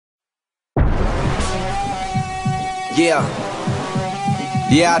Yeah,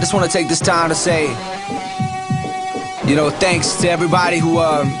 I just want to take this time to say, thanks to everybody who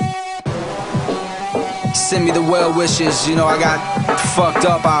sent me the well wishes. I got fucked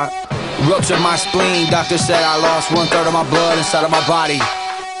up, I ruptured my spleen. Doctor said I lost 1/3 of my blood inside of my body.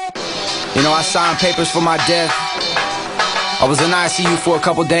 I signed papers for my death. I was in ICU for a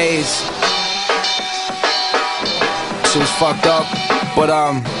couple days. Shit was fucked up, but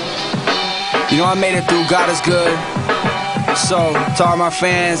I made it through. God is good. So, to all my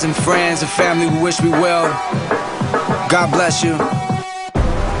fans and friends and family who wish me well, God bless you.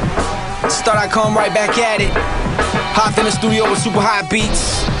 Start, I come right back at it. Hopped in the studio with super hot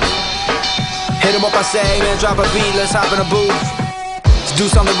beats. Hit him up, I say, hey man, drop a beat, let's hop in the booth. Let's do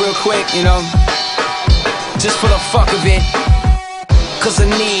something real quick, just for the fuck of it, cause I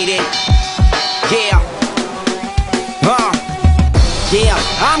need it. Yeah,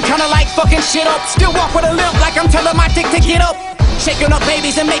 I'm kinda like fucking shit up. Still walk with a limp like I'm telling my dick to get up. Shaking up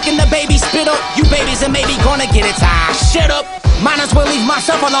babies and making the babies spit up. You babies are maybe gonna get it. Shut up. Might as well leave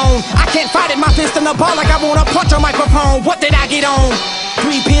myself alone. I can't fight it, my fist in the ball like I wanna punch a microphone. What did I get on?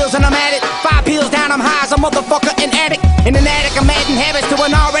 3 pills and I'm at it. 5 pills down, I'm high as a motherfucker, an addict. In an attic, I'm adding habits to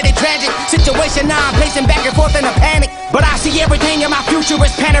an already tragic situation. Now I'm pacing back and forth in a panic. But I see everything in my future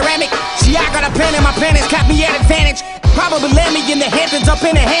is panoramic. See, I got a plan and my plan has kept me at advantage. Probably land me in the Hamptons up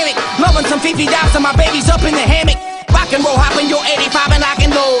in a hammock. Loving some Fifi Downs and my baby's up in the hammock. Rock and roll, hopping your 85 and I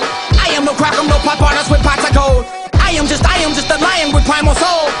can load. I am no crock, I'm no pop artist with pots of gold. I am just a lion with primal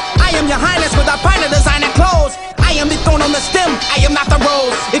soul. I am your highness with a finer designer clothes. I am the thorn on the stem, I am not the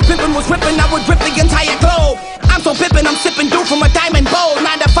rose. If pimpin' was whippin', I would rip the entire globe. I'm so pimpin', I'm sippin' dew from a diamond bowl.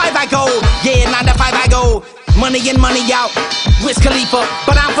 9 to 5 I go, yeah, 9 to 5 I go. Money in, money out, Wiz Khalifa.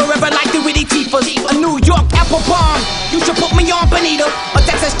 But I'm forever like the witty Tifa's. A New York apple bomb, you should put me on Bonita. A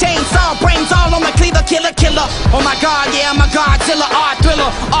Texas chainsaw, brains all on the cleaver. Killer. Oh my God, yeah, I'm a Godzilla. Art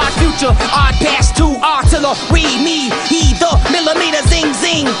thriller, art future, art past 2, artiller. Read me, he the millimeter, zing.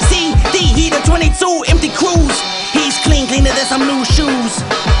 CD, he the 22, empty cruise. He's cleaner than some new shoes.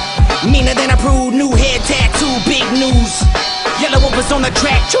 Meaner than a prude, new head tattoo, big news. YelaWolf is on the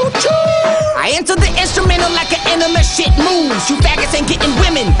track, choo-choo. I enter the instrumental like an enema, shit moves. You faggots ain't getting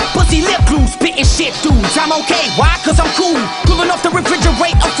women, pussy lip glue, spitting shit dudes. I'm okay, why? Cause I'm cool. Cool enough to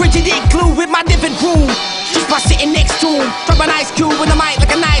refrigerate a frigid glue with my different room. Just by sitting next to him. Drop an ice cube in the mic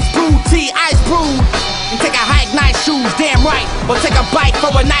like a nice brew tea, ice brew. And take a hike, nice shoes, damn right. Or take a bike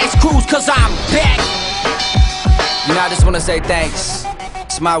for a nice cruise, cause I'm back. I just wanna say thanks.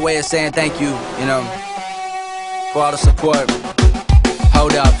 It's my way of saying thank you, for all the support.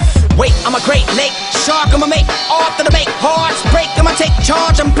 Hold up. Wait, I'm a great lake shark, I'ma make off to the bait. Hearts break, I'ma take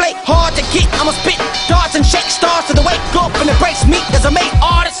charge and play hard to get. I'ma spit darts and shake stars to the wake up and embrace me as a made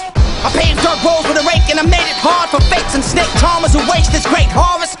artist. I paved dirt roads with a rake and I made it hard for fakes and snake charmers who waste this great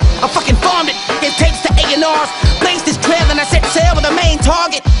harvest. I fucking farmed it, gave tapes to A&Rs, blazed this trail and I set sail with the main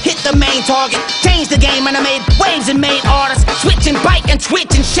target. Hit the main target, changed the game and I made waves and made artists. Switch and bite and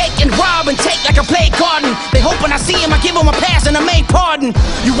twitch and shake and rob and take like a play garden. They hoping I see him, I give him a pass and I made pardon.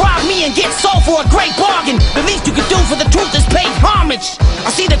 You rob me and get sold for a great bargain. The least you could do for the truth is pay homage.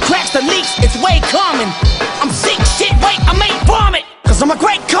 I see the cracks, the leaks, it's way common. I'm sick, shit, wait, I made vomit. Cause I'm a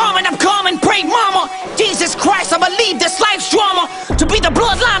great common, I'm common, pray mama. Jesus Christ, I believe this life's drama. To be the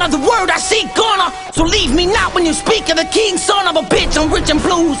bloodline of the word I seek gonna. So leave me not when you speak of the king, son of a bitch. I'm rich in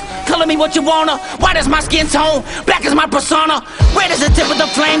blues, color me what you wanna. White is my skin tone, black is my persona. Red is the tip of the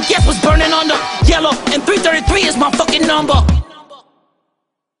flame, guess what's burning under? Yellow, and 333 is my fucking number.